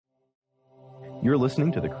You're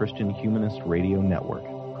listening to the Christian Humanist Radio Network,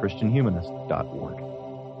 christianhumanist.org.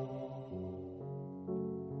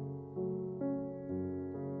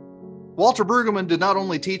 Walter Brueggemann did not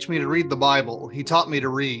only teach me to read the Bible, he taught me to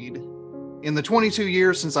read. In the 22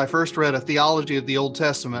 years since I first read A Theology of the Old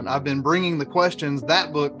Testament, I've been bringing the questions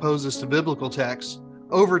that book poses to biblical texts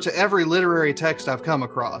over to every literary text I've come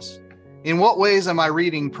across. In what ways am I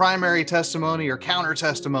reading primary testimony or counter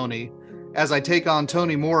testimony as I take on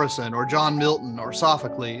Toni Morrison or John Milton or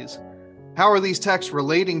Sophocles? How are these texts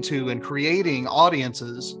relating to and creating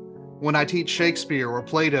audiences when I teach Shakespeare or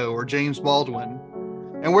Plato or James Baldwin?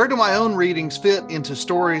 And where do my own readings fit into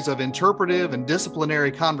stories of interpretive and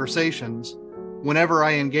disciplinary conversations whenever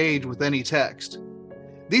I engage with any text?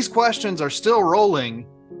 These questions are still rolling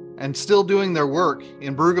and still doing their work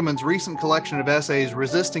in Brueggemann's recent collection of essays,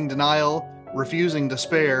 Resisting Denial, Refusing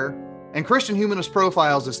Despair, and Christian Humanist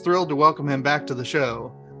Profiles is thrilled to welcome him back to the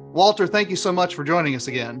show. Walter, thank you so much for joining us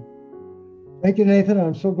again. Thank you, Nathan.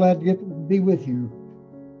 I'm so glad to be with you.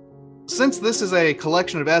 Since this is a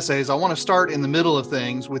collection of essays, I want to start in the middle of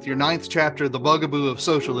things with your 9th chapter, The Bugaboo of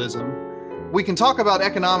Socialism. We can talk about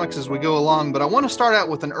economics as we go along, but I want to start out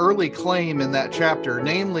with an early claim in that chapter,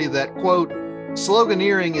 namely that, quote,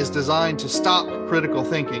 sloganeering is designed to stop critical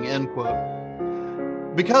thinking, end quote.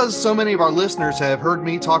 Because so many of our listeners have heard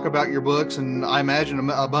me talk about your books, and I imagine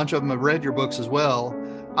a bunch of them have read your books as well,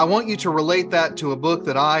 I want you to relate that to a book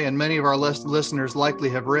that I and many of our listeners likely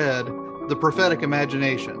have read, The Prophetic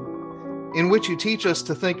Imagination, in which you teach us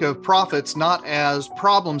to think of prophets not as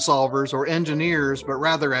problem solvers or engineers, but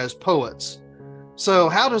rather as poets. So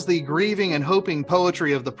how does the grieving and hoping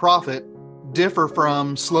poetry of the prophet differ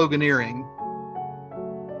from sloganeering?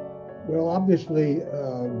 Well, obviously,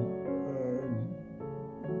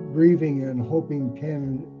 grieving and hoping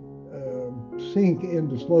can sink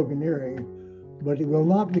into sloganeering, but it will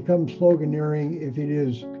not become sloganeering if it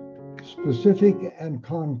is specific and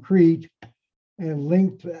concrete and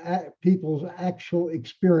linked to people's actual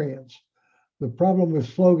experience. The problem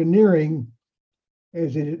with sloganeering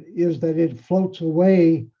is that it floats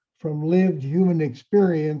away from lived human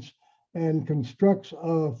experience and constructs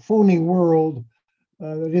a phony world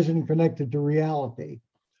that isn't connected to reality.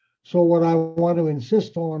 So what I want to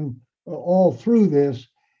insist on all through this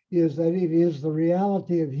is that it is the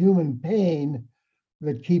reality of human pain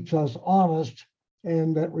that keeps us honest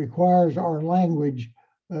and that requires our language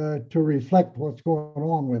to reflect what's going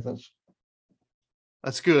on with us.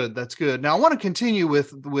 That's good. That's good. Now I want to continue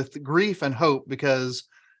with grief and hope because,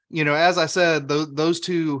 you know, as I said, those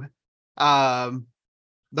two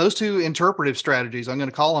interpretive strategies, I'm going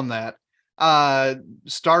to call them that,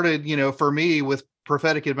 started, you know, for me with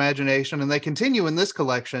Prophetic Imagination, and they continue in this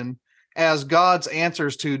collection as God's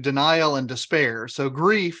answers to denial and despair. So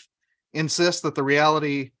grief insists on the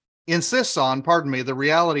reality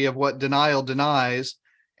of what denial denies,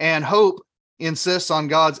 and hope insists on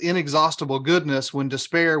God's inexhaustible goodness when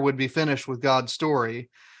despair would be finished with God's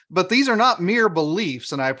story. But these are not mere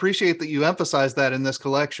beliefs, and I appreciate that you emphasize that in this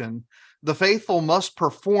collection. The faithful must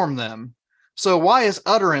perform them. So why is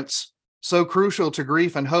utterance so crucial to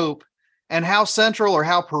grief and hope? And how central or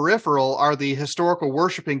how peripheral are the historical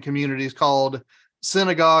worshiping communities called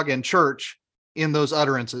synagogue and church in those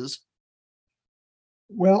utterances?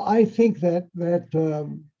 Well, I think that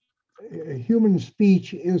human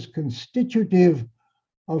speech is constitutive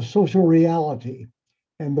of social reality,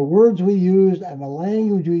 and the words we use and the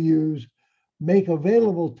language we use make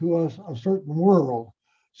available to us a certain world.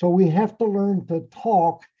 So we have to learn to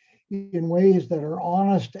talk in ways that are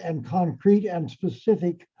honest and concrete and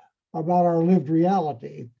specific about our lived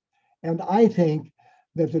reality. And I think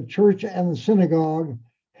that the church and the synagogue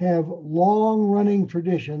have long-running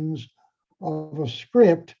traditions of a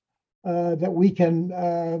script that we can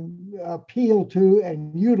appeal to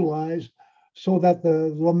and utilize so that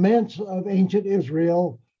the laments of ancient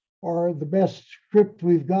Israel are the best script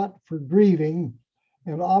we've got for grieving.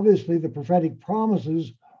 And obviously the prophetic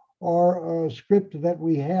promises are a script that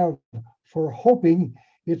we have for hoping.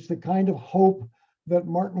 It's the kind of hope that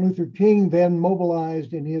Martin Luther King then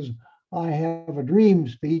mobilized in his I Have a Dream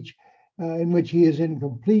speech, in which he is in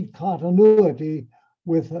complete continuity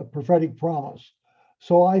with a prophetic promise.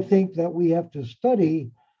 So I think that we have to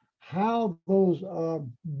study how those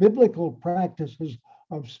biblical practices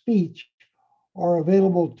of speech are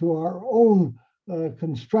available to our own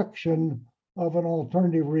construction of an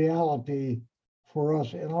alternative reality for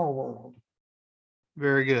us in our world.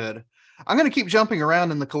 Very good. I'm going to keep jumping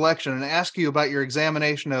around in the collection and ask you about your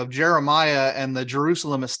examination of Jeremiah and the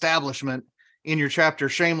Jerusalem establishment in your chapter,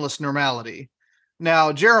 Shameless Normality.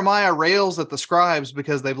 Now, Jeremiah rails at the scribes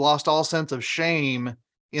because they've lost all sense of shame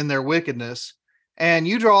in their wickedness. And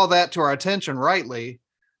you draw that to our attention rightly.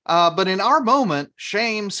 But in our moment,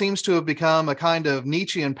 shame seems to have become a kind of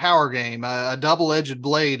Nietzschean power game, a double-edged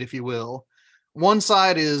blade, if you will. One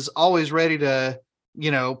side is always ready to,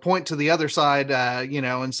 point to the other side,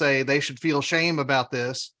 and say they should feel shame about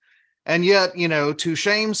this. And yet, to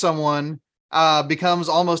shame someone becomes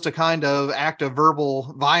almost a kind of act of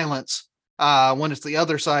verbal violence when it's the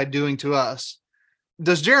other side doing to us.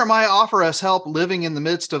 Does Jeremiah offer us help living in the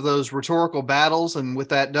midst of those rhetorical battles and with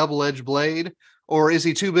that double-edged blade? Or is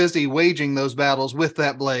he too busy waging those battles with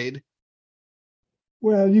that blade?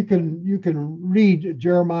 Well, you can read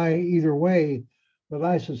Jeremiah either way, but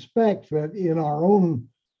I suspect that in our own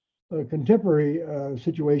contemporary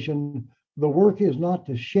situation, the work is not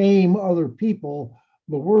to shame other people.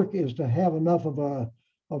 The work is to have enough of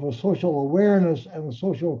a social awareness and a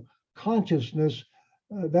social consciousness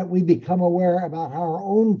that we become aware about how our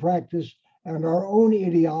own practice and our own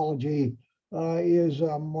ideology is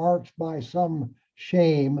marked by some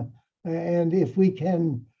shame. And if we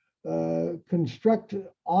can construct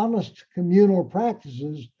honest communal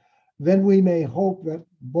practices, then we may hope that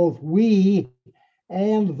both we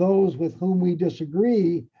and those with whom we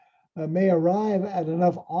disagree may arrive at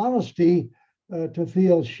enough honesty to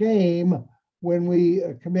feel shame when we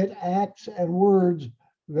commit acts and words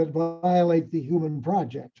that violate the human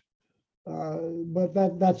project. But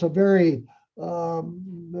that's very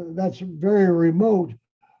remote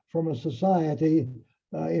from a society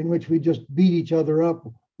in which we just beat each other up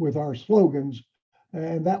with our slogans,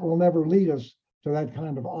 and that will never lead us to that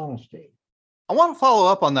kind of honesty. I want to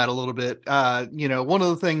follow up on that a little bit. One of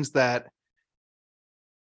the things that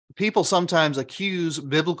people sometimes accuse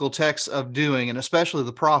biblical texts of doing, and especially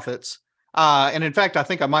the prophets, and in fact, I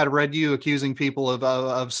think I might have read you accusing people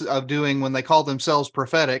of doing when they call themselves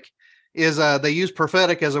prophetic, is they use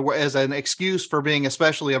prophetic as an excuse for being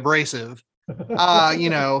especially abrasive.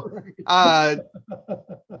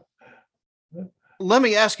 Let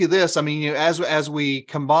me ask you this. I mean, as we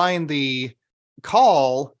combine the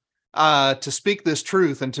call to speak this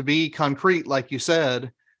truth and to be concrete, like you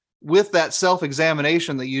said, with that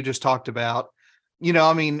self-examination that you just talked about,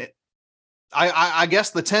 I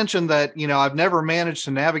guess the tension that, I've never managed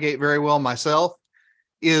to navigate very well myself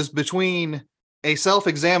is between a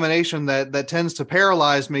self-examination that tends to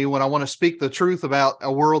paralyze me when I want to speak the truth about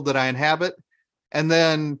a world that I inhabit. And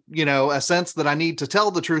then, a sense that I need to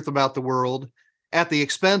tell the truth about the world at the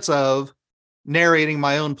expense of narrating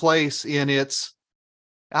my own place in its,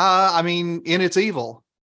 in its evil.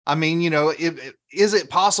 Is it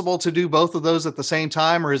possible to do both of those at the same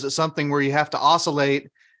time, or is it something where you have to oscillate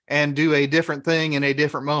and do a different thing in a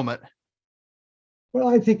different moment? Well,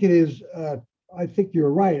 I think it is. I think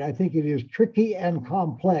you're right. I think it is tricky and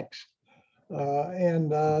complex,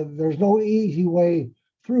 and there's no easy way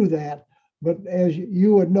through that. But as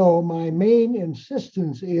you would know, my main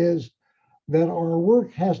insistence is that our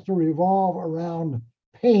work has to revolve around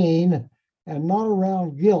pain and not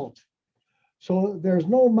around guilt. So there's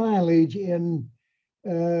no mileage in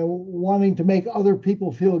wanting to make other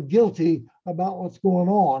people feel guilty about what's going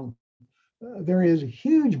on. There is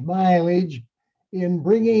huge mileage in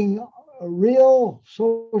bringing a real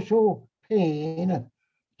social pain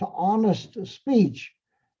to honest speech,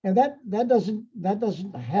 and that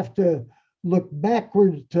doesn't have to look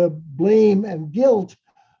backward to blame and guilt,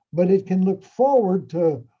 but it can look forward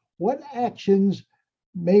to what actions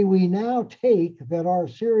may we now take that are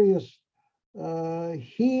serious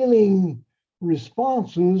healing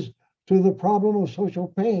responses to the problem of social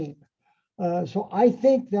pain. So I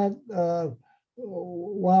think that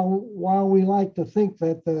while we like to think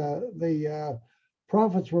that the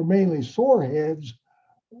prophets were mainly soreheads,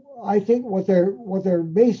 I think what they're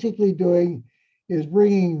basically doing is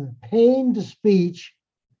bringing pain to speech,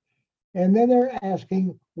 and then they're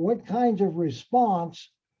asking what kinds of response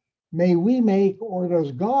may we make, or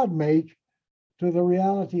does God make, to the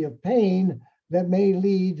reality of pain that may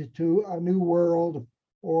lead to a new world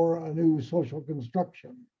or a new social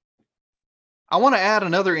construction. I want to add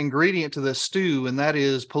another ingredient to this stew, and that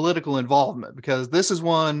is political involvement, because this is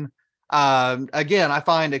one, again, I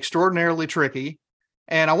find extraordinarily tricky.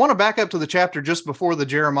 And I want to back up to the chapter just before the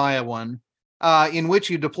Jeremiah one, in which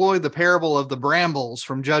you deploy the parable of the brambles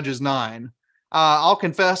from Judges 9. I'll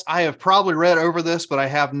confess, I have probably read over this, but I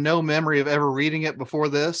have no memory of ever reading it before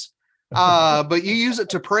this. But you use it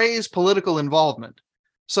to praise political involvement.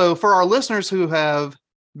 So for our listeners who have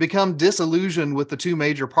become disillusioned with the two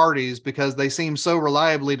major parties because they seem so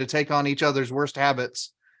reliably to take on each other's worst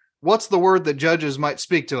habits, what's the word that Judges might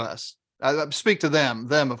speak to us? Speak to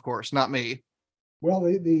them, of course, not me. Well,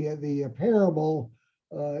 the parable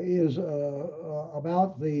is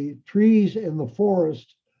about the trees in the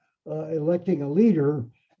forest electing a leader,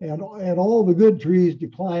 and all the good trees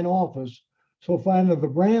decline office. So finally, the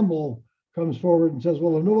bramble comes forward and says,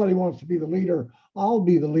 "Well, if nobody wants to be the leader, I'll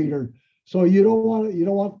be the leader." So you don't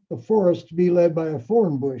want the forest to be led by a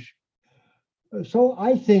thorn bush. So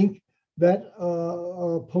I think that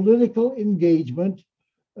political engagement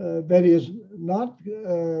that is not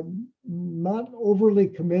overly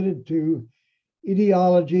committed to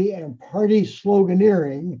ideology and party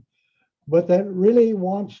sloganeering, but that really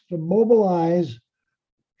wants to mobilize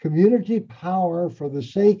community power for the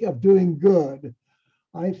sake of doing good,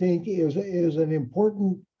 I think is an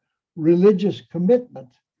important religious commitment.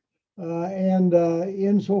 And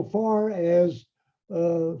insofar as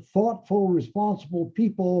thoughtful, responsible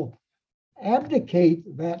people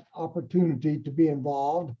abdicate that opportunity to be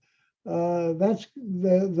involved, that's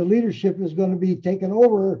the leadership is going to be taken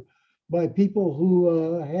over by people who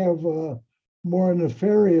have more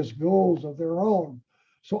nefarious goals of their own.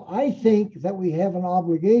 So I think that we have an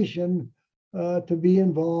obligation to be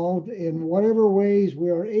involved in whatever ways we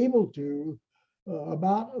are able to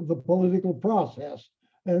about the political process.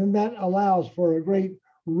 And that allows for a great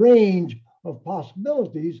range of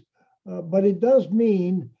possibilities, but it does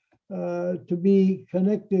mean to be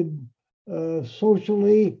connected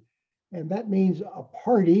socially, and that means a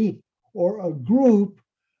party or a group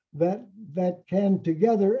that can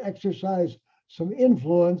together exercise some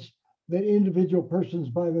influence that individual persons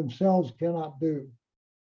by themselves cannot do.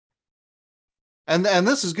 And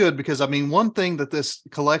this is good because, I mean, one thing that this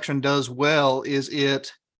collection does well is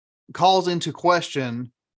it calls into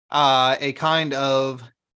question a kind of,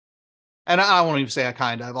 and I won't even say a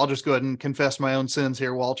kind of, I'll just go ahead and confess my own sins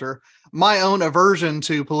here, Walter, my own aversion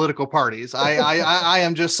to political parties. I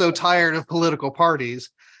am just so tired of political parties.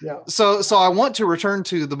 Yeah. So I want to return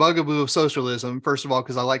to the bugaboo of socialism, first of all,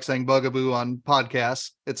 because I like saying bugaboo on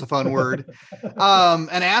podcasts. It's a fun word. And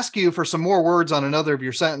ask you for some more words on another of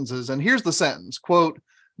your sentences. And here's the sentence, quote,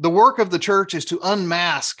 "The work of the church is to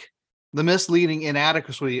unmask the misleading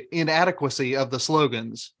inadequacy of the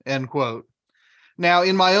slogans," end quote. Now,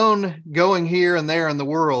 in my own going here and there in the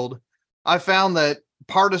world, I found that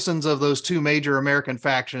partisans of those two major American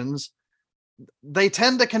factions, they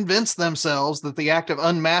tend to convince themselves that the act of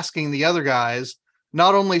unmasking the other guys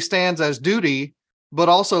not only stands as duty, but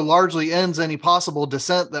also largely ends any possible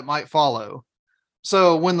dissent that might follow.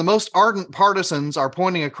 So when the most ardent partisans are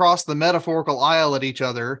pointing across the metaphorical aisle at each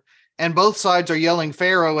other, and both sides are yelling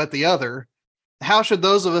Pharaoh at the other, how should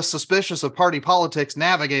those of us suspicious of party politics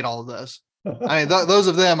navigate all of this? I mean, those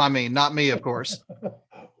of them, I mean, not me, of course.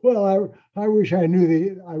 Well, I wish I knew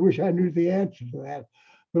the answer to that.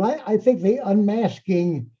 But I think the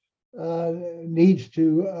unmasking needs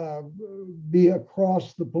to be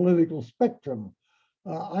across the political spectrum.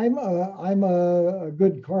 I'm a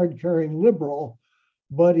good card-carrying liberal,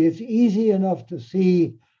 but it's easy enough to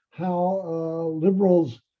see how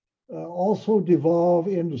liberals also devolve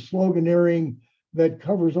into sloganeering that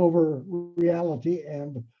covers over reality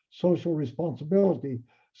and social responsibility.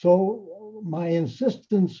 So my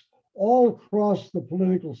insistence all across the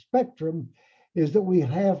political spectrum is that we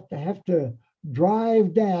have to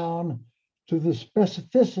drive down to the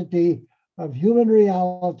specificity of human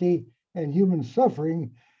reality and human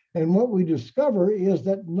suffering. And what we discover is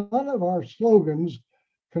that none of our slogans,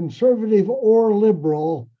 conservative or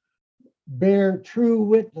liberal, bear true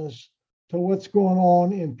witness to what's going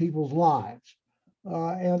on in people's lives.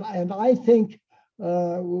 And I think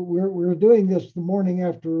we're doing this the morning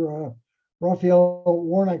after Raphael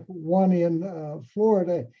Warnock won in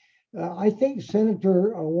Florida. I think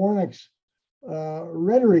Senator Warnock's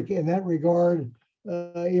rhetoric in that regard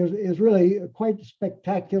is really quite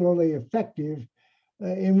spectacularly effective,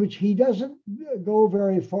 in which he doesn't go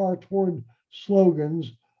very far toward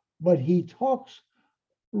slogans, but he talks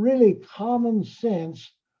really common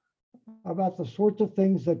sense about the sorts of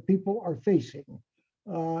things that people are facing.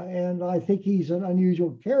 And I think he's an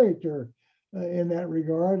unusual character in that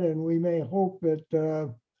regard, and we may hope that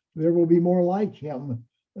there will be more like him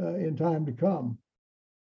in time to come.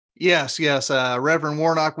 Yes. Reverend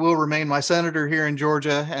Warnock will remain my senator here in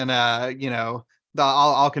Georgia. And,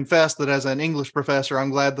 I'll confess that as an English professor, I'm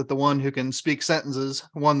glad that the one who can speak sentences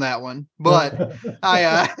won that one. But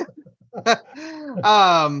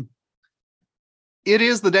it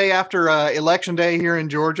is the day after Election Day here in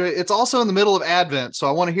Georgia. It's also in the middle of Advent. So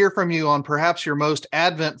I want to hear from you on perhaps your most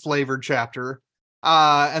Advent flavored chapter.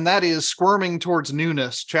 And that is Squirming Towards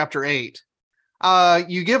Newness, chapter 8.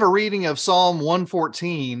 You give a reading of Psalm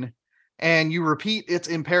 114, and you repeat its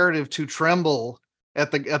imperative to tremble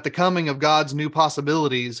at the coming of God's new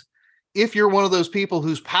possibilities. if you're one of those people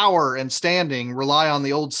whose power and standing rely on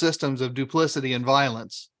the old systems of duplicity and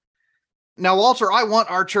violence. Now, Walter, I want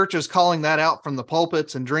our churches calling that out from the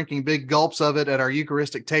pulpits and drinking big gulps of it at our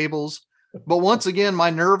Eucharistic tables. But once again, my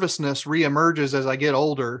nervousness reemerges as I get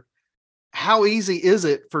older. How easy is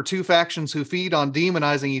it for two factions who feed on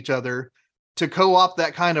demonizing each other to co-opt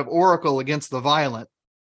that kind of oracle against the violent?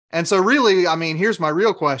 And so really, I mean, here's my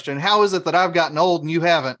real question. How is it that I've gotten old and you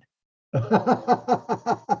haven't? I've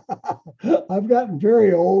gotten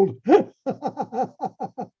very old.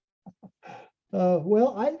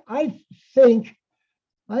 Well, I think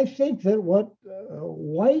that what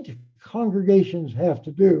white congregations have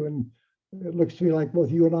to do, and it looks to me like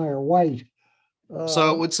both you and I are white.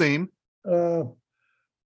 So it would seem.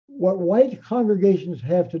 What white congregations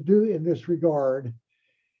have to do in this regard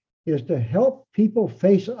is to help people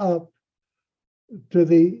face up to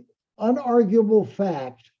the unarguable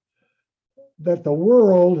fact that the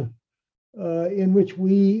world in which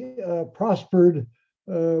we prospered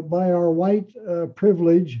by our white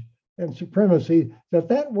privilege and supremacy,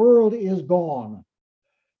 that world is gone.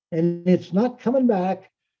 And it's not coming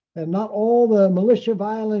back, and not all the militia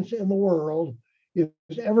violence in the world is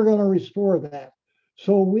ever going to restore that.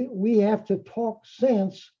 So we have to talk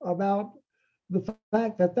sense about the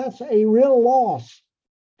fact that that's a real loss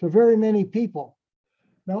to very many people.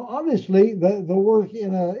 Now, obviously, the work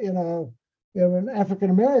in an African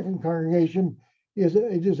American congregation is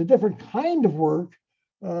a different kind of work,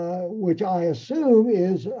 which I assume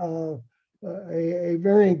is a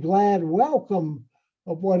very glad welcome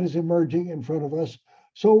of what is emerging in front of us.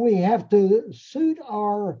 So we have to suit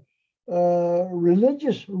our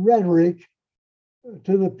religious rhetoric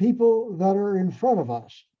to the people that are in front of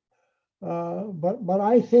us. But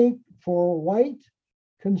I think for white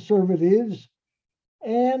conservatives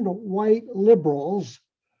and white liberals,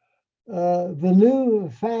 the new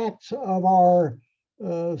facts of our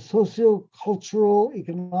socio-cultural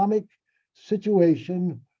economic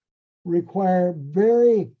situation require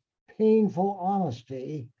very painful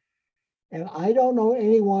honesty. And I don't know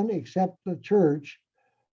anyone except the church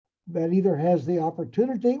that either has the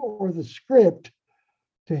opportunity or the script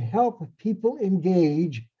to help people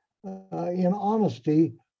engage in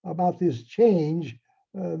honesty about this change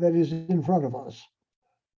that is in front of us.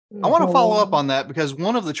 I want to follow up on that, because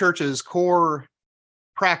one of the church's core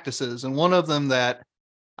practices, and one of them that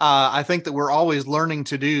I think that we're always learning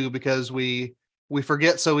to do because we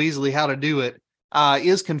forget so easily how to do it,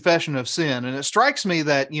 is confession of sin. And it strikes me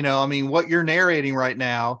that, what you're narrating right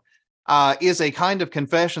now is a kind of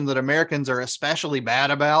confession that Americans are especially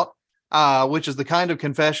bad about, which is the kind of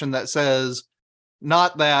confession that says,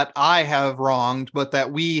 not that I have wronged, but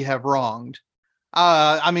that we have wronged.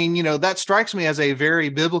 That strikes me as a very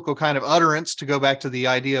biblical kind of utterance, to go back to the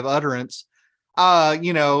idea of utterance.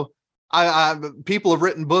 People have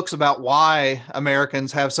written books about why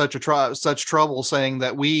Americans have such trouble saying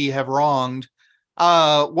that we have wronged.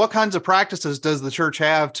 What kinds of practices does the church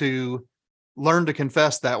have to learn to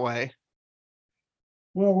confess that way?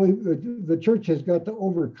 Well, the church has got to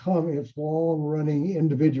overcome its long-running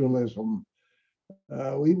individualism.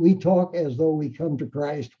 We talk as though we come to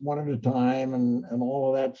Christ one at a time and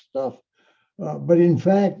all of that stuff. But in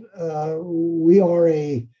fact, we are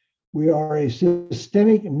a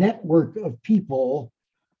systemic network of people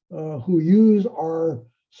who use our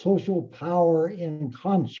social power in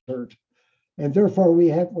concert. And therefore,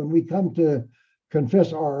 when we come to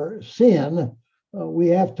confess our sin, we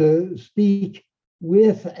have to speak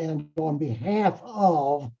with and on behalf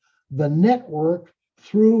of the network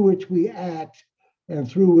through which we act and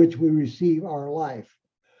through which we receive our life.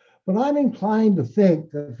 But I'm inclined to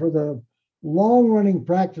think that for the long-running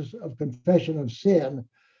practice of confession of sin,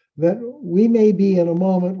 that we may be in a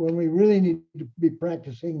moment when we really need to be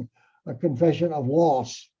practicing a confession of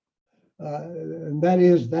loss. And that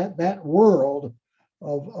is that world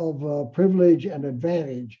of privilege and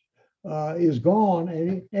advantage is gone,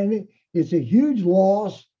 and it's a huge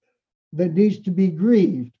loss that needs to be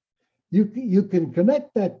grieved. You can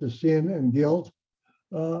connect that to sin and guilt,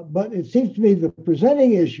 but it seems to me the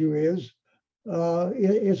presenting issue is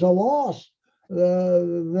it's a loss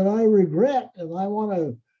that I regret, and I want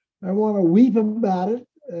to weep about it.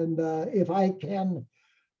 And if I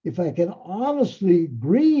can honestly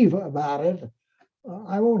grieve about it,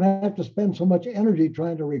 I won't have to spend so much energy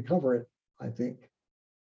trying to recover it, I think.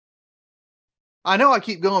 I know I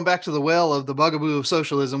keep going back to the well of the bugaboo of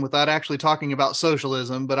socialism without actually talking about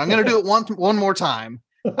socialism, but I'm going to do it one more time.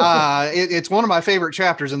 It's one of my favorite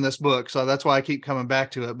chapters in this book, so that's why I keep coming back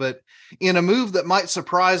to it. But in a move that might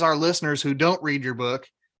surprise our listeners who don't read your book,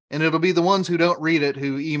 and it'll be the ones who don't read it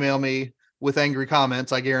who email me with angry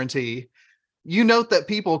comments, I guarantee. You note that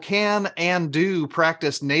people can and do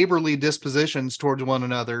practice neighborly dispositions towards one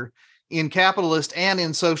another in capitalist and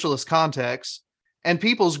in socialist contexts, and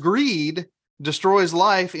people's greed destroys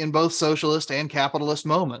life in both socialist and capitalist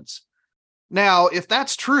moments. Now, if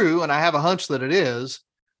that's true, and I have a hunch that it is,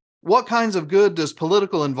 what kinds of good does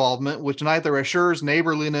political involvement, which neither assures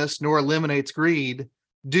neighborliness nor eliminates greed,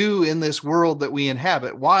 do in this world that we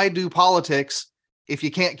inhabit? Why do politics if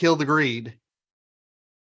you can't kill the greed?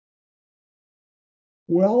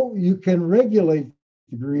 Well, you can regulate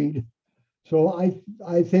the greed. So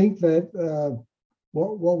I think that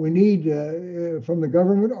what we need from the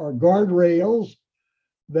government are guardrails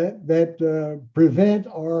that prevent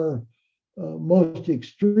our most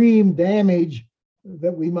extreme damage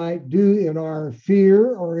that we might do in our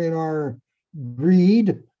fear or in our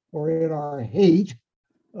greed or in our hate,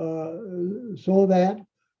 so that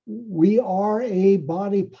we are a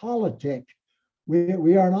body politic.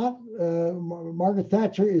 We are not, Margaret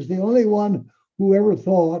Thatcher is the only one who ever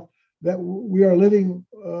thought that we are living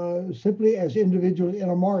simply as individuals in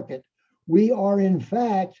a market. We are, in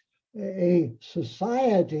fact, a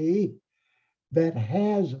society that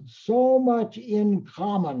has so much in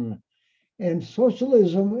common. And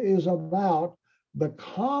socialism is about the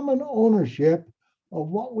common ownership of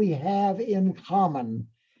what we have in common.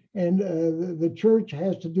 And the church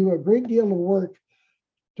has to do a great deal of work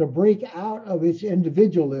to break out of its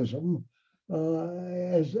individualism,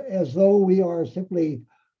 as though we are simply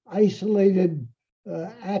isolated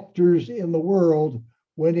actors in the world,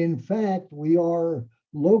 when in fact we are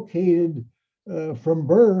located from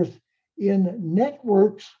birth in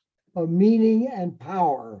networks of meaning and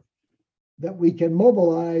power that we can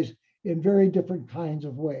mobilize in very different kinds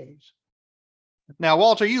of ways. Now,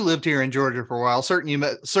 Walter, you lived here in Georgia for a while.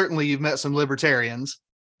 Certainly you've met some libertarians.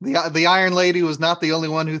 The Iron Lady was not the only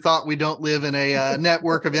one who thought we don't live in a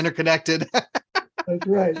network of interconnected. That's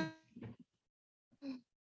right.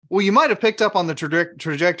 Well, you might have picked up on the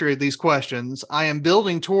trajectory of these questions. I am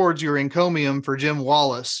building towards your encomium for Jim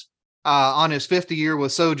Wallis on his 50th year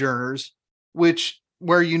with Sojourners,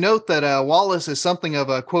 where you note that Wallis is something of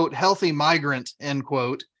a, quote, healthy migrant, end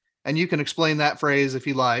quote, and you can explain that phrase if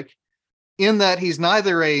you like, in that he's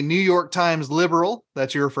neither a New York Times liberal,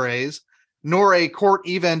 that's your phrase, nor a court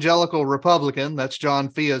evangelical Republican, that's John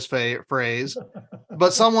Fia's phrase,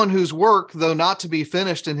 but someone whose work, though not to be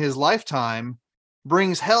finished in his lifetime,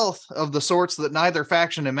 brings health of the sorts that neither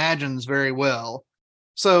faction imagines very well.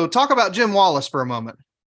 So talk about Jim Wallis for a moment.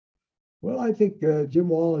 Well, I think Jim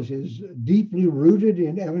Wallis is deeply rooted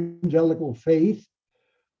in evangelical faith,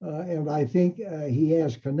 and I think he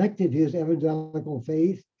has connected his evangelical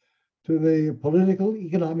faith to the political,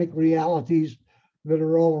 economic realities that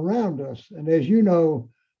are all around us. And as you know,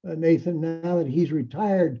 Nathan, now that he's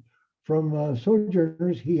retired from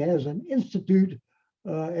Sojourners, he has an institute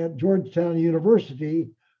at Georgetown University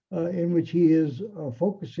in which he is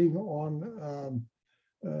focusing on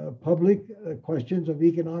public questions of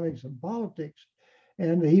economics and politics.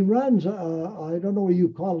 And he runs, I don't know what you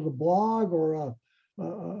call it, a blog or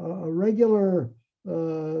a regular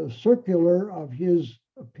circular of his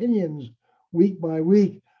opinions week by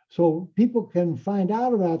week. So people can find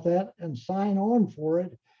out about that and sign on for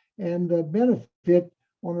it and benefit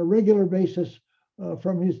on a regular basis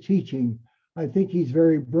from his teaching. I think he's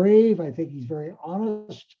very brave. I think he's very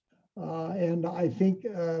honest. And I think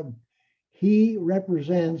he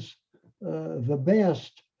represents the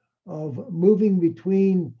best of moving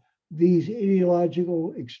between these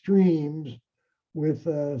ideological extremes with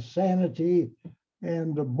sanity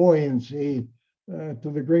and buoyancy to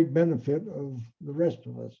the great benefit of the rest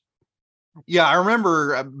of us. Yeah, I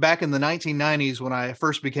remember back in the 1990s when I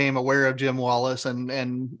first became aware of Jim Wallis,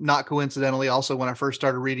 and not coincidentally also when I first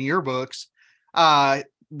started reading your books, that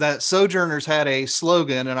Sojourners had a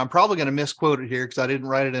slogan, and I'm probably going to misquote it here because I didn't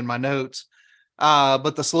write it in my notes,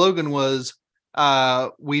 but the slogan was,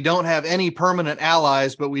 we don't have any permanent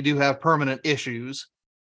allies, but we do have permanent issues.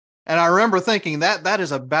 And I remember thinking that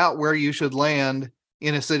is about where you should land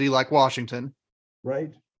in a city like Washington.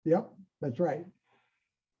 Right. Yep, that's right.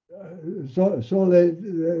 So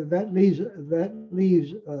that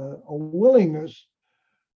leaves a willingness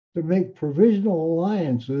to make provisional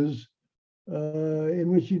alliances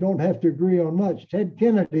in which you don't have to agree on much. Ted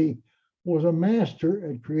Kennedy was a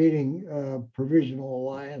master at creating provisional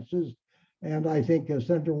alliances, and I think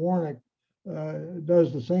Senator Warnock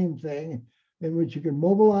does the same thing, in which you can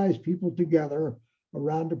mobilize people together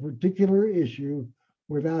around a particular issue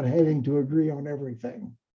without having to agree on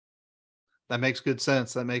everything. That makes good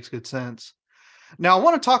sense. Now, I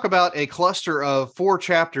want to talk about a cluster of 4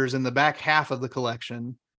 chapters in the back half of the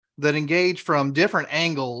collection that engage from different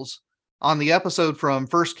angles on the episode from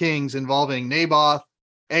First Kings involving Naboth,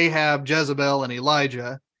 Ahab, Jezebel, and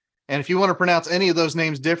Elijah. And if you want to pronounce any of those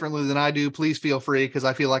names differently than I do, please feel free, because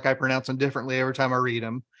I feel like I pronounce them differently every time I read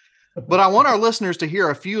them. But I want our listeners to hear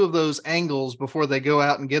a few of those angles before they go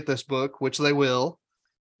out and get this book, which they will.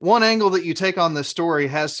 One angle that you take on this story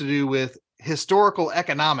has to do with historical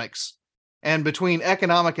economics, and between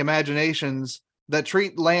economic imaginations that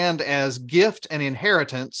treat land as gift and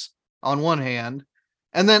inheritance on one hand,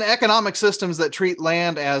 and then economic systems that treat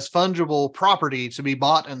land as fungible property to be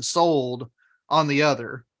bought and sold on the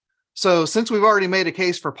other. So since we've already made a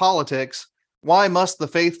case for politics, why must the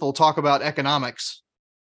faithful talk about economics?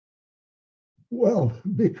 Well,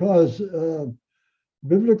 because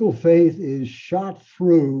biblical faith is shot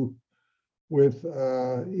through with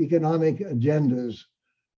economic agendas.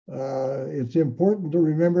 It's important to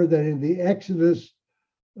remember that in the Exodus,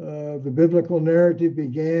 the biblical narrative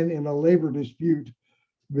began in a labor dispute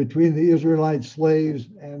between the Israelite slaves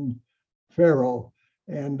and Pharaoh.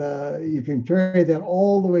 And you can carry that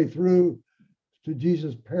all the way through to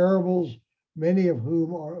Jesus' parables, many of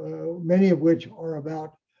which are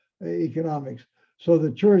about economics. So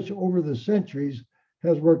the church over the centuries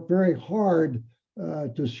has worked very hard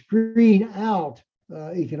to screen out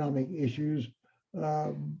economic issues,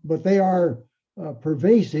 but they are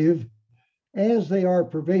pervasive, as they are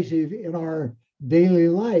pervasive in our daily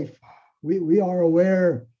life. We are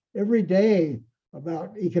aware every day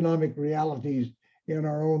about economic realities in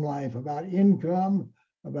our own life, about income,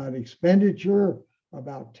 about expenditure,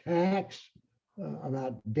 about tax,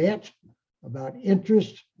 about debt, about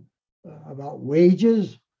interest, about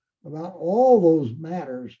wages, about all those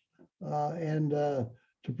matters. And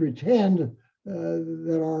to pretend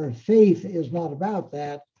that our faith is not about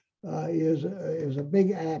that is a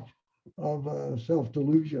big act of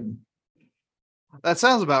self-delusion. That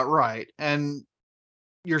sounds about right. And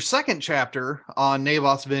your second chapter on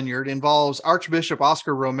Naboth's Vineyard involves Archbishop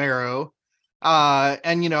Oscar Romero.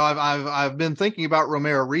 And, you know, I've been thinking about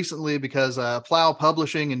Romero recently because Plow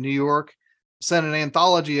Publishing in New York sent an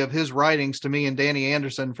anthology of his writings to me and Danny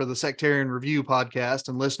Anderson for the Sectarian Review podcast.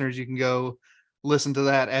 And listeners, you can go listen to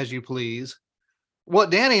that as you please.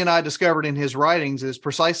 What Danny and I discovered in his writings is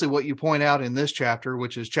precisely what you point out in this chapter,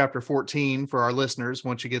 which is chapter 14 for our listeners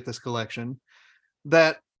once you get this collection,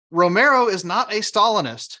 that Romero is not a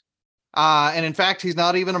Stalinist. And in fact, he's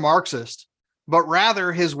not even a Marxist, but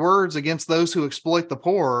rather his words against those who exploit the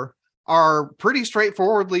poor are pretty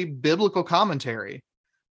straightforwardly biblical commentary.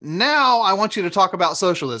 Now I want you to talk about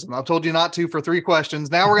socialism. I've told you not to for 3 questions.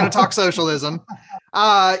 Now we're going to talk socialism.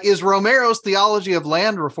 Is Romero's theology of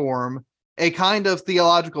land reform a kind of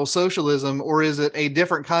theological socialism, or is it a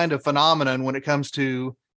different kind of phenomenon when it comes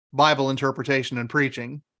to Bible interpretation and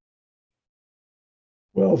preaching?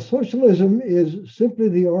 Well, socialism is simply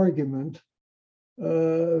the argument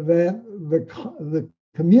that the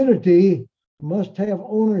community must have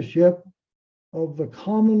ownership of the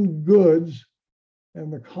common goods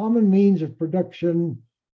and the common means of production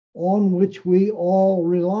on which we all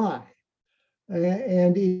rely.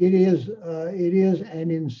 And it is an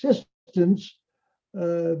insistence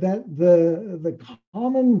that the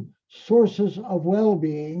common sources of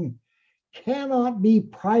well-being cannot be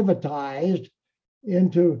privatized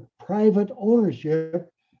into private ownership,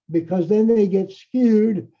 because then they get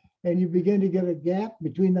skewed and you begin to get a gap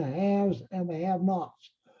between the haves and the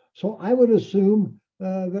have-nots. So I would assume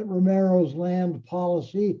that Romero's land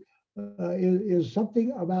policy is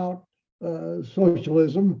something about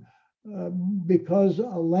socialism, because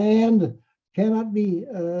land cannot be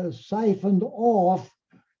siphoned off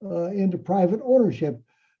into private ownership.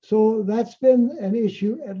 So that's been an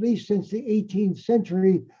issue at least since the 18th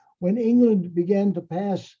century, when England began to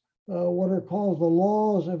pass what are called the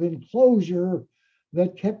laws of enclosure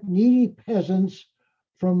that kept needy peasants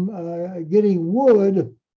from getting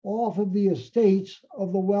wood off of the estates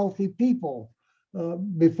of the wealthy people.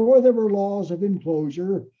 Before there were laws of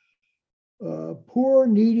enclosure, poor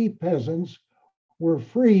needy peasants were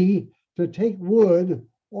free to take wood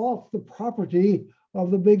off the property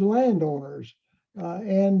of the big landowners.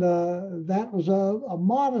 And that was a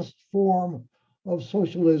modest form of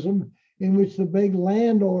socialism in which the big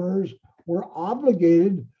landowners were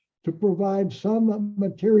obligated to provide some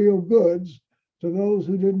material goods to those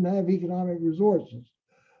who didn't have economic resources.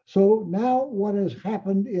 So now what has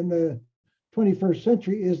happened in the 21st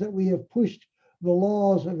century is that we have pushed the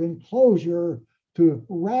laws of enclosure to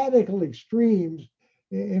radical extremes,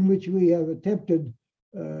 in which we have attempted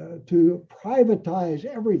to privatize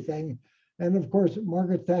everything. And of course,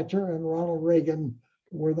 Margaret Thatcher and Ronald Reagan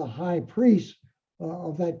were the high priests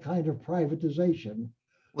of that kind of privatization.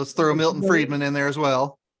 Let's throw Milton Friedman in there as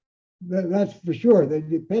well. That's for sure. They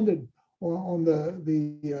depended on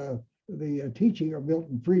the teaching of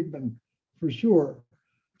Milton Friedman for sure.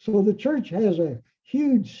 So the church has a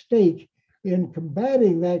huge stake in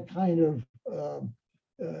combating that kind of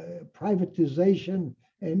privatization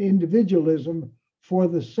and individualism for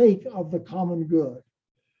the sake of the common good.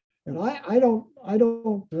 And I don't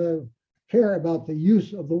care about the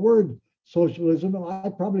use of the word socialism, and I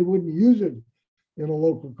probably wouldn't use it in a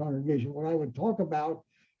local congregation. What I would talk about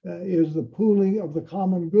is the pooling of the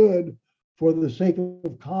common good for the sake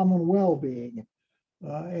of common well-being.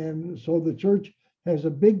 And so the church has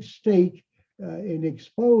a big stake in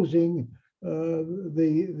exposing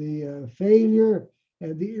the failure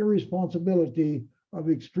and the irresponsibility of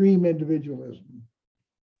extreme individualism.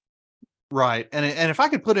 Right. And if I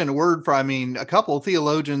could put in a word for, a couple of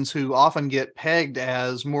theologians who often get pegged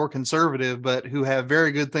as more conservative, but who have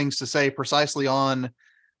very good things to say precisely on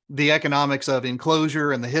the economics of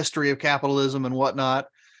enclosure and the history of capitalism and whatnot.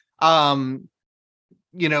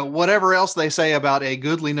 Whatever else they say about a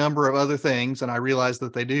goodly number of other things, and I realize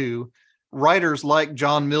that they do, writers like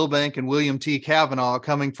John Milbank and William T. Cavanaugh,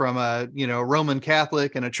 coming from a Roman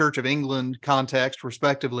Catholic and a Church of England context,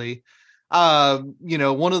 respectively,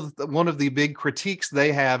 one of the big critiques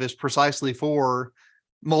they have is precisely for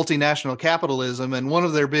multinational capitalism, and one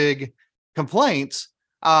of their big complaints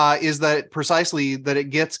is that it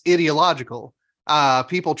gets ideological.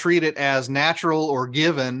 People treat it as natural or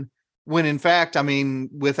given, when in fact,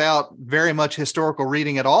 without very much historical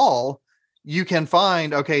reading at all, you can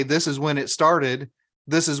find, okay, this is when it started.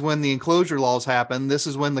 This is when the enclosure laws happened. This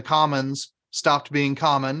is when the commons stopped being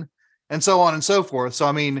common, and so on and so forth.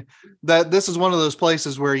 So, that this is one of those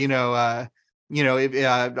places where, I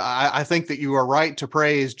think that you are right to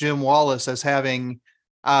praise Jim Wallis as having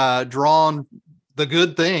drawn the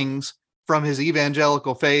good things from his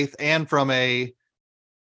evangelical faith and from a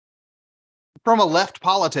left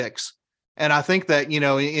politics. And I think that,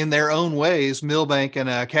 in their own ways, Milbank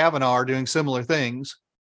and Cavanaugh are doing similar things.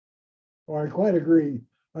 Oh, I quite agree.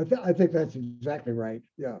 I think that's exactly right.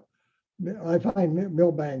 Yeah. I find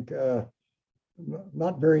Milbank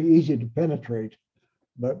not very easy to penetrate,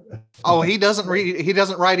 but he doesn't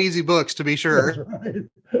write easy books, to be sure. That's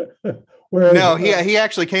right. Whereas, no, he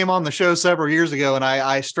actually came on the show several years ago, and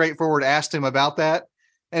I straightforward asked him about that,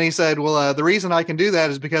 and he said, "Well, the reason I can do that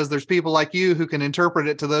is because there's people like you who can interpret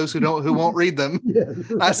it to those who won't read them." Yes,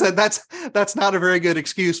 right. I said that's not a very good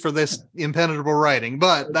excuse for this impenetrable writing,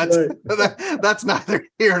 but that's right. That's neither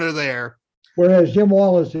here nor there. Whereas Jim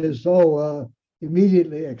Wallis is so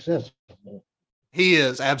immediately accessible. He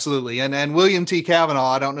is, absolutely. And William T.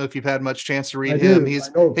 Cavanaugh, I don't know if you've had much chance to read him. He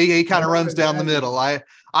kind of runs down the middle.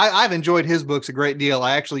 I've enjoyed his books a great deal.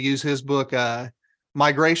 I actually use his book,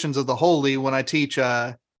 Migrations of the Holy, when I teach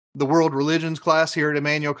the world religions class here at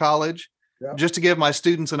Emmanuel College, just to give my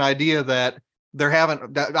students an idea that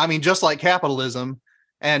just like capitalism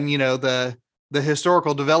and, the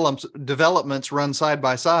historical developments run side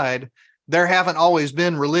by side, there haven't always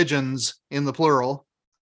been religions in the plural.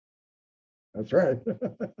 That's right.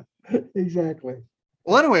 Exactly.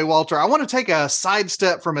 Well, anyway, Walter, I want to take a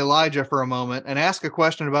sidestep from Elijah for a moment and ask a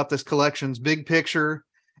question about this collection's big picture,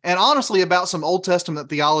 and honestly about some Old Testament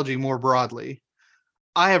theology more broadly.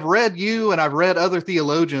 I have read you and I've read other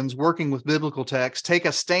theologians working with biblical texts take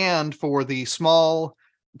a stand for the small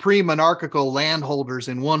pre-monarchical landholders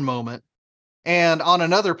in one moment, and on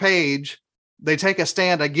another page, they take a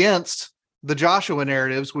stand against the Joshua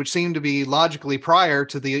narratives, which seem to be logically prior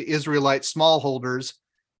to the Israelite smallholders,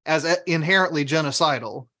 as inherently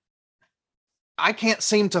genocidal. I can't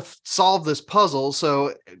seem to solve this puzzle.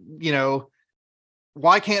 So,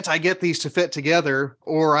 why can't I get these to fit together?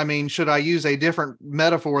 Or, should I use a different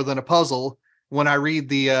metaphor than a puzzle when I read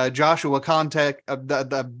the Joshua context of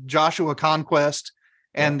the Joshua conquest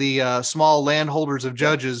and the small landholders of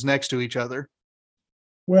Judges next to each other?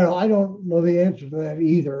 Well, I don't know the answer to that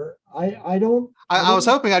either. I was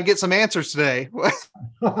hoping I'd get some answers today.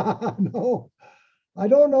 No, I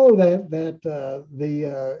don't know that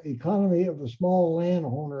the economy of the small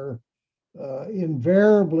landowner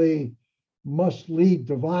invariably must lead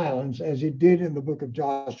to violence, as it did in the book of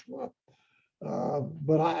Joshua.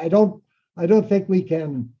 But I don't think we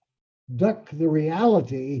can duck the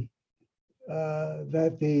reality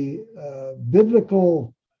that the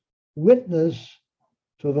biblical witness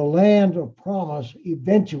to the land of promise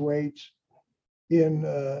eventuates in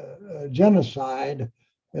genocide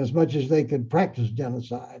as much as they could practice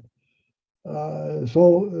genocide.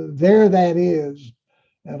 So there that is.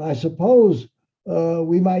 And I suppose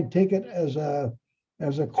we might take it as a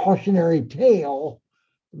cautionary tale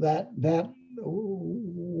that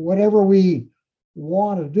whatever we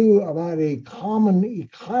want to do about a common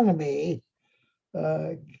economy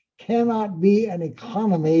cannot be an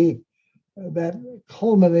economy that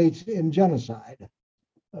culminates in genocide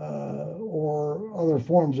or other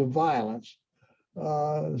forms of violence.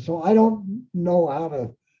 So I don't know how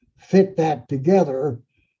to fit that together,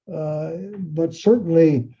 but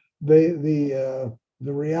certainly the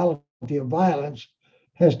reality of violence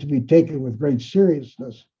has to be taken with great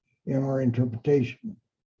seriousness in our interpretation.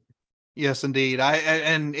 Yes, indeed.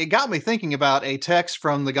 And it got me thinking about a text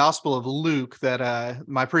from the Gospel of Luke that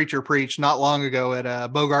my preacher preached not long ago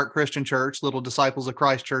at Bogart Christian Church, Little Disciples of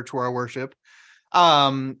Christ Church, where I worship.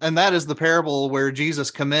 And that is the parable where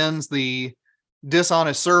Jesus commends the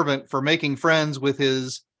dishonest servant for making friends with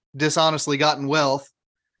his dishonestly gotten wealth.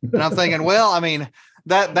 And I'm thinking, well, I mean,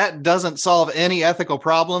 that doesn't solve any ethical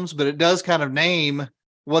problems, but it does kind of name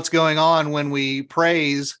what's going on when we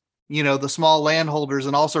praise, the small landholders,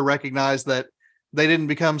 and also recognize that they didn't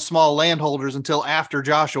become small landholders until after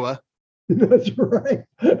Joshua. That's right.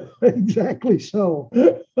 Exactly so.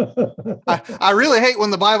 I really hate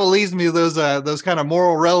when the Bible leads me to those kind of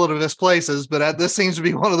moral relativist places, but this seems to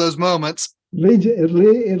be one of those moments. It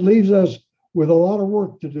leaves us with a lot of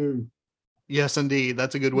work to do. Yes, indeed.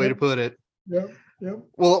 That's a good way to put it. Yep.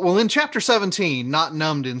 Well, in chapter 17, Not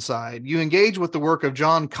Numbed Inside, you engage with the work of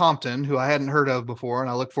John Compton, who I hadn't heard of before, and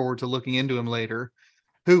I look forward to looking into him later,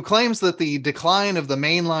 who claims that the decline of the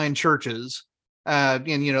mainline churches, the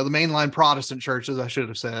mainline Protestant churches, I should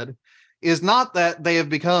have said, is not that they have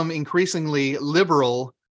become increasingly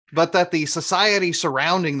liberal, but that the society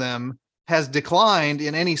surrounding them has declined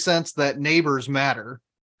in any sense that neighbors matter.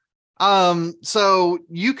 So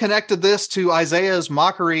you connected this to Isaiah's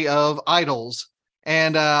mockery of idols.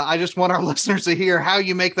 And I just want our listeners to hear how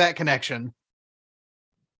you make that connection.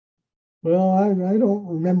 Well, I don't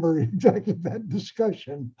remember exactly that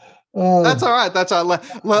discussion. That's all right. That's all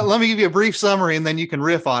right. Let me give you a brief summary, and then you can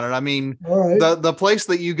riff on it. I mean, the place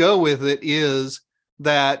that you go with it is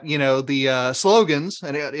that, the slogans,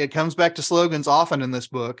 and it comes back to slogans often in this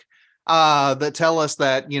book, that tell us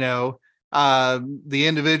that, the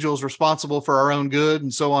individual is responsible for our own good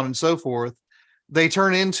and so on and so forth. They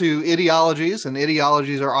turn into ideologies, and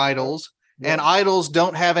ideologies are idols, and idols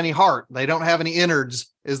don't have any heart. They don't have any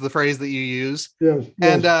innards, is the phrase that you use. Yes.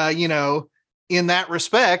 And, in that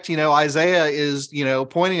respect, Isaiah is,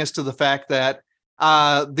 pointing us to the fact that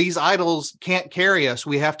these idols can't carry us.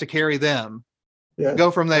 We have to carry them. Yes.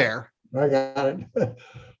 Go from there. I got it.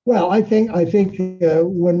 Well, I think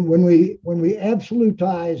when we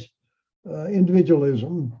absolutize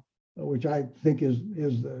individualism, which I think is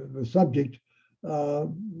the subject,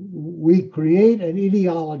 we create an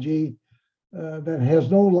ideology that has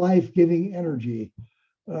no life-giving energy.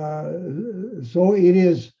 So it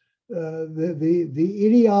is the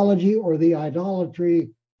ideology or the idolatry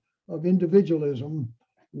of individualism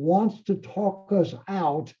wants to talk us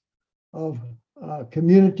out of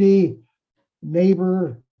community,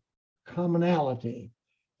 neighbor, commonality.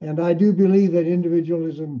 And I do believe that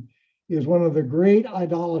individualism is one of the great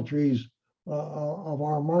idolatries of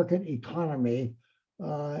our market economy,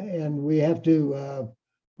 and we have to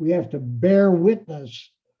bear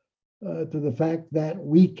witness to the fact that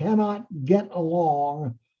we cannot get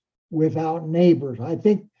along without neighbors. I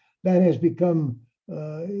think that has become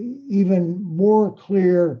even more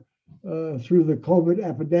clear through the COVID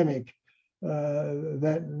epidemic,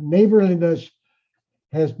 that neighborliness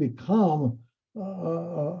has become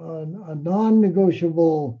a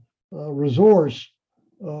non-negotiable resource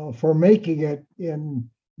for making it in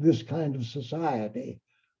this kind of society.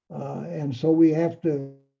 And so we have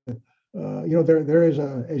to, there is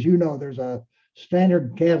there's a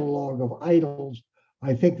standard catalog of idols,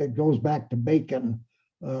 I think, that goes back to Bacon,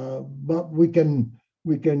 but we can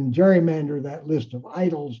gerrymander that list of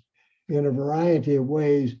idols in a variety of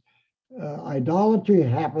ways. Idolatry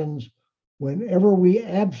happens whenever we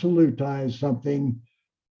absolutize something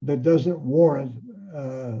that doesn't warrant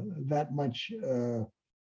that much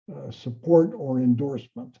support or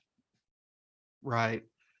endorsement. Right.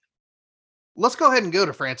 Let's go ahead and go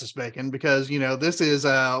to Francis Bacon, because, this is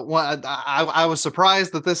one. I was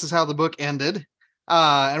surprised that this is how the book ended.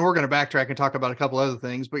 And we're going to backtrack and talk about a couple other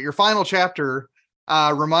things. But your final chapter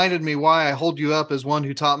reminded me why I hold you up as one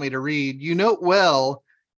who taught me to read. You note well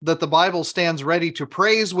that the Bible stands ready to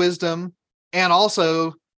praise wisdom, and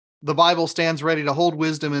also the Bible stands ready to hold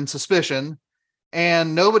wisdom in suspicion,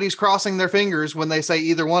 and nobody's crossing their fingers when they say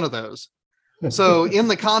either one of those. So in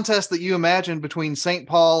the contest that you imagined between St.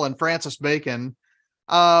 Paul and Francis Bacon,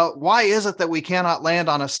 why is it that we cannot land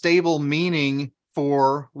on a stable meaning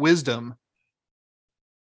for wisdom?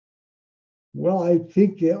 Well, I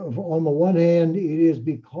think on the one hand, it is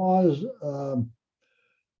because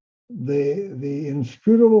the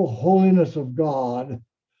inscrutable holiness of God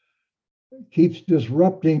keeps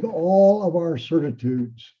disrupting all of our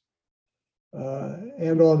certitudes.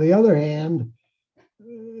 And on the other hand,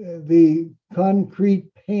 the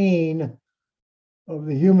concrete pain of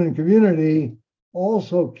the human community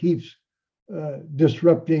also keeps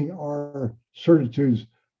disrupting our certitudes.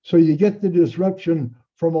 So you get the disruption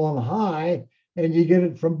from on high and you get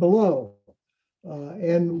it from below.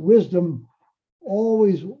 And wisdom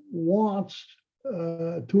always wants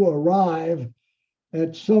to arrive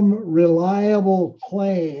at some reliable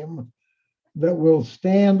claim that will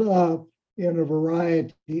stand up in a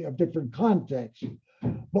variety of different contexts.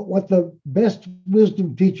 But what the best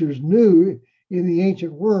wisdom teachers knew in the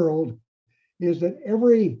ancient world is that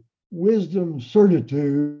every wisdom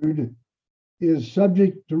certitude is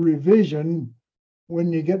subject to revision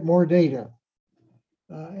when you get more data.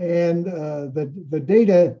 And the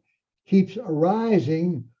data keeps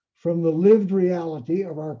arising from the lived reality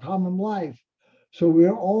of our common life. So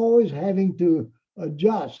we're always having to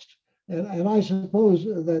adjust. And I suppose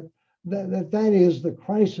that is the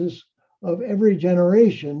crisis of every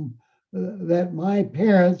generation, that my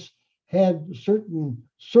parents had certain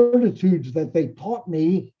certitudes that they taught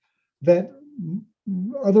me that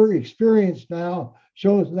other experience now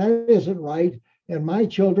shows that isn't right. And my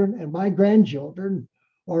children and my grandchildren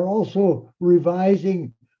are also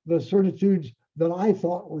revising the certitudes that I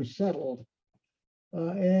thought were settled.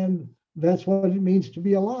 And that's what it means to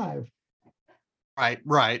be alive.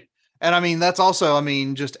 Right. And I mean, that's also,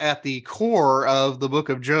 just at the core of the book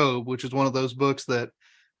of Job, which is one of those books that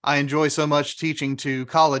I enjoy so much teaching to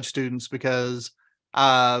college students, because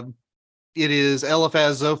it is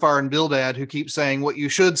Eliphaz, Zophar, and Bildad who keep saying what you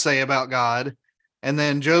should say about God. And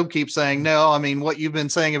then Job keeps saying, no, what you've been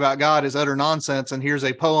saying about God is utter nonsense. And here's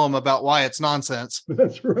a poem about why it's nonsense.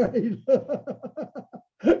 That's right.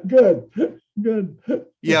 Good.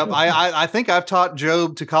 Yep. I think I've taught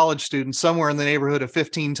Job to college students somewhere in the neighborhood of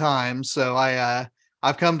 15 times. So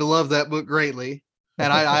I've come to love that book greatly.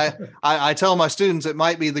 And I tell my students it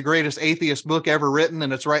might be the greatest atheist book ever written,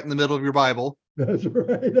 and it's right in the middle of your Bible. That's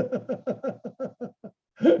right.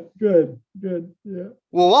 Good. Yeah.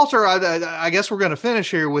 Well, Walter, I guess we're going to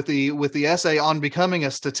finish here with the essay on becoming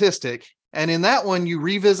a statistic. And in that one, you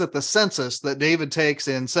revisit the census that David takes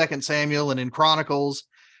in 2 Samuel and in Chronicles.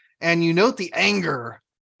 And you note the anger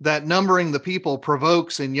that numbering the people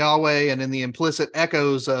provokes in Yahweh and in the implicit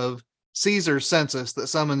echoes of Caesar's census that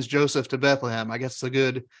summons Joseph to Bethlehem. I guess it's a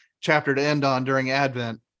good chapter to end on during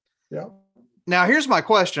Advent. Yeah. Now, here's my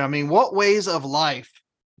question. What ways of life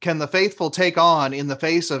can the faithful take on in the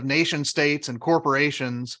face of nation states and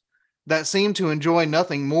corporations that seem to enjoy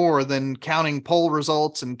nothing more than counting poll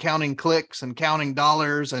results and counting clicks and counting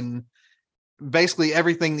dollars and basically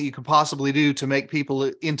everything that you could possibly do to make people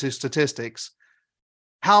into statistics?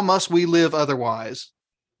 How must we live otherwise?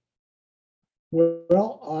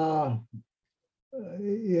 Well,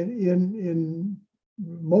 in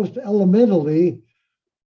most elementally,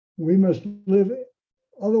 we must live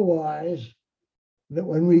otherwise, that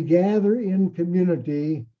when we gather in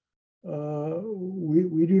community,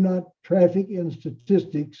 we do not traffic in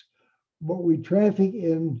statistics, but we traffic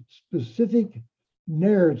in specific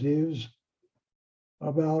narratives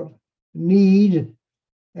about need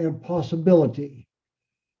and possibility.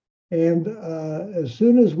 And as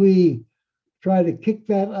soon as we try to kick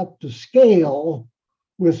that up to scale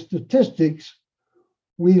with statistics,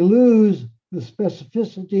 we lose the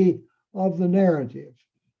specificity of the narrative.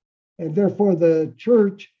 And therefore, the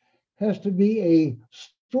church has to be a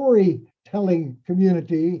storytelling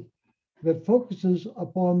community that focuses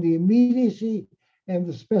upon the immediacy and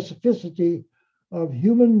the specificity of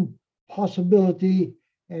human possibility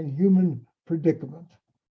and human predicament.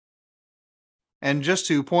 And just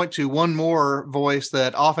to point to one more voice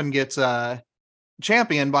that often gets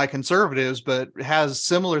championed by conservatives, but has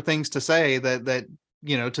similar things to say that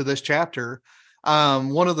to this chapter.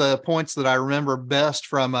 One of the points that I remember best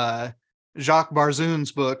from Jacques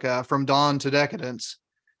Barzun's book, From Dawn to Decadence,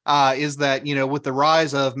 is that, with the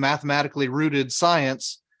rise of mathematically rooted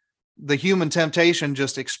science, the human temptation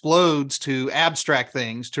just explodes to abstract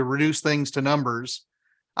things, to reduce things to numbers.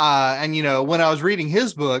 And when I was reading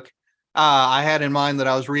his book, I had in mind that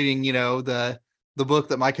I was reading, the book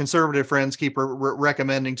that my conservative friends keep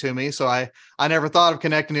recommending to me. So I never thought of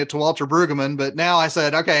connecting it to Walter Brueggemann, but now I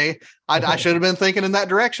said, okay, I should have been thinking in that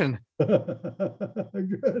direction.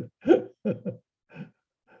 Good.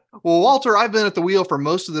 Well, Walter, I've been at the wheel for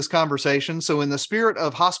most of this conversation. So in the spirit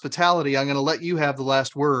of hospitality, I'm going to let you have the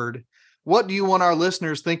last word. what do you want our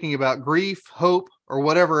listeners thinking about grief, hope, or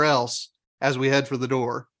whatever else as we head for the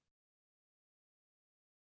door?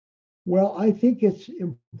 Well, I think it's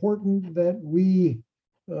important that we,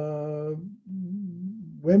 women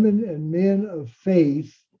and men of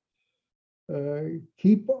faith,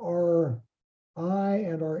 keep our eye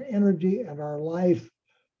and our energy and our life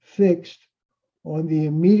fixed on the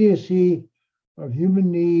immediacy of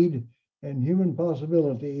human need and human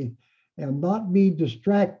possibility, and not be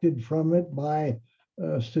distracted from it by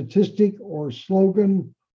statistic or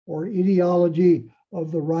slogan or ideology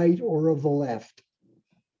of the right or of the left.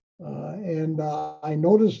 And I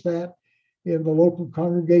noticed that in the local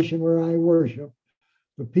congregation where I worship,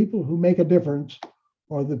 the people who make a difference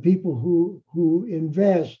are the people who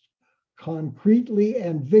invest concretely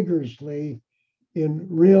and vigorously in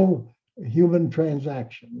real human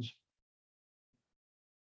transactions.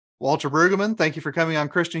 Walter Brueggemann, thank you for coming on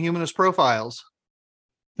Christian Humanist Profiles.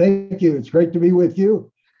 Thank you. It's great to be with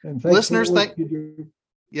you. And thanks Listeners, for what you do.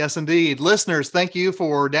 Yes, indeed. Listeners, thank you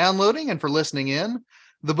for downloading and for listening in.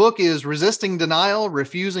 The book is Resisting Denial,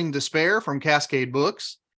 Refusing Despair from Cascade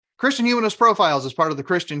Books. Christian Humanist Profiles is part of the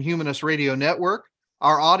Christian Humanist Radio Network.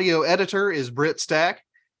 Our audio editor is Britt Stack,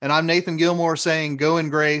 and I'm Nathan Gilmore saying, go in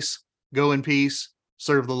grace, go in peace,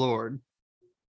 serve the Lord.